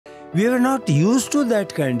We were not used to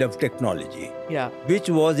that kind of technology, which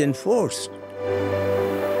was enforced.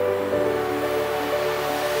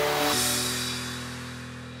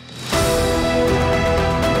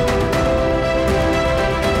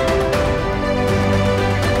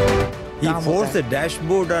 He forced the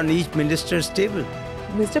dashboard on each minister's table.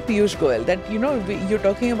 Mr. Piyush Goyal, that you're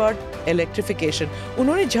talking about electrification.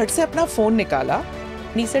 उन्होंने झट से अपना phone निकाला.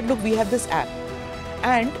 And he said, look, we have this app.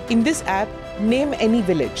 And in this app, name any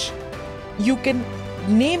village. You can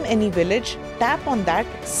name any village, tap on that,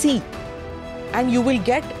 see. And you will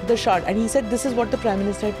get the shot. And he said, this is what the Prime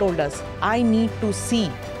Minister told us. I need to see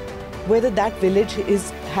whether that village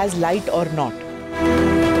has light or not.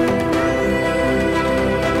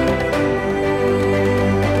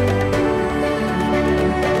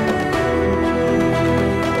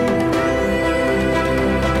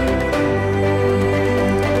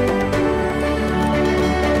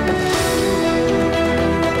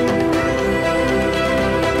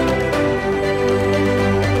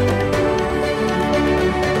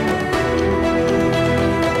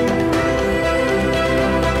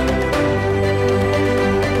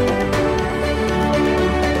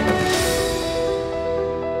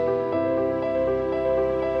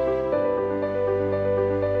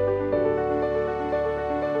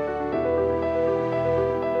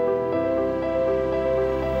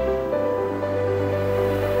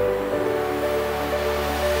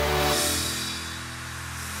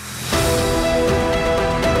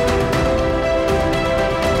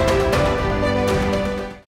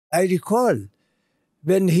 I recall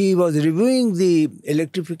when he was reviewing the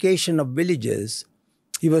electrification of villages,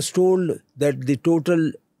 he was told that the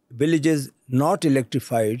total villages not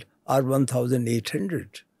electrified are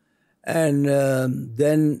 1,800. And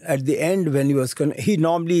then at the end, when he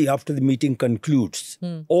normally after the meeting concludes,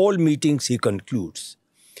 all meetings he concludes.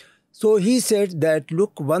 So he said that,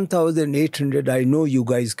 look, 1,800, I know you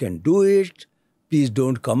guys can do it. Please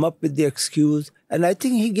don't come up with the excuse. And I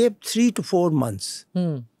think he gave 3 to 4 months.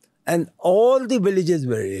 And all the villages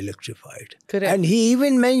were electrified. Correct. And he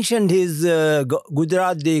even mentioned his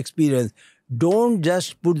Gujarat Day experience. Don't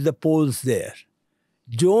just put the poles there.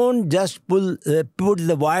 Don't just put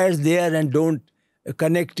the wires there and don't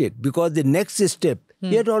connect it. Because the next step,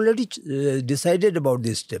 he had already decided about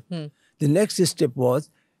this step. The next step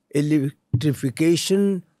was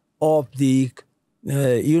electrification of the,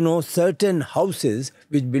 certain houses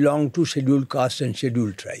which belong to scheduled caste and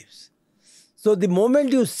scheduled tribes. So the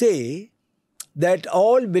moment you say that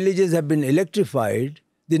all villages have been electrified,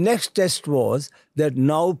 the next test was that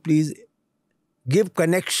now please give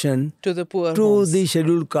connection to the poor to homes. The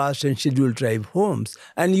scheduled caste and scheduled tribe homes,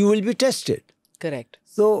 and you will be tested. Correct.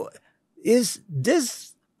 So is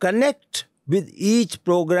this connect with each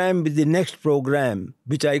program with the next program,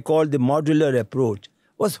 which I call the modular approach,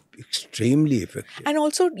 was extremely effective. And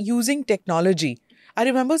also using technology. I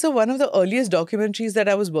remember, so one of the earliest documentaries that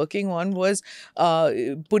I was working on was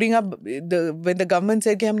putting up, when the government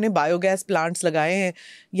said कि हमने biogas plants लगाए हैं,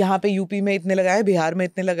 यहाँ पे UP में इतने लगाए, बिहार में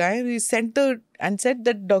इतने लगाए, we sent and said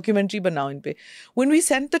that documentary बनाओ इन पे. When we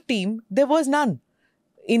sent the team, there was none.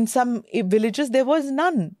 In some villages, there was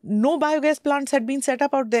none. No biogas plants had been set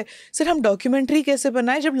up out there. Sir, हम documentary कैसे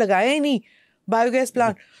बनाए जब लगाया ही नहीं biogas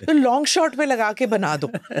plant? तो long shot पे लगा के बना दो.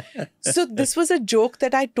 So this was a joke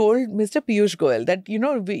that I told Mr. Piyush Goyal that,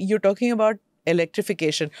 you're talking about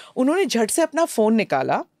electrification. उन्होंने झट से अपना phone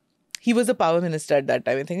निकाला. He was the power minister at that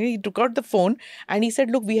time. I think he took out the phone and he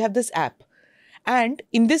said, look, we have this app. And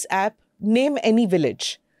in this app, name any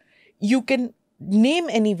village. You can name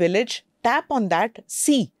any village, tap on that,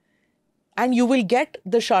 see. And you will get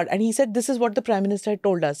the shot. And he said, this is what the Prime Minister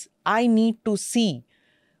told us. I need to see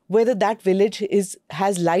whether that village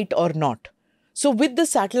has light or not. So with the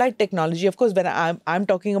satellite technology, of course, when I'm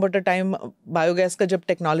talking about a time biogas ka jab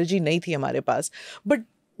technology nahi thi hamare paas, but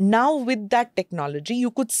now with that technology,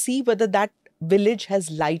 you could see whether that village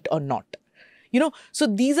has light or not. So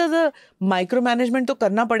these are the micromanagement to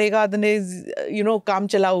karna padega, kaam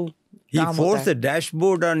chalao. He forced the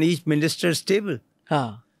dashboard on each minister's table.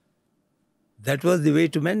 That was the way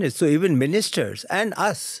to manage. So even ministers and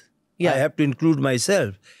us, I have to include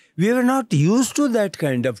myself, we were not used to that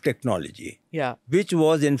kind of technology, which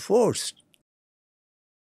was enforced.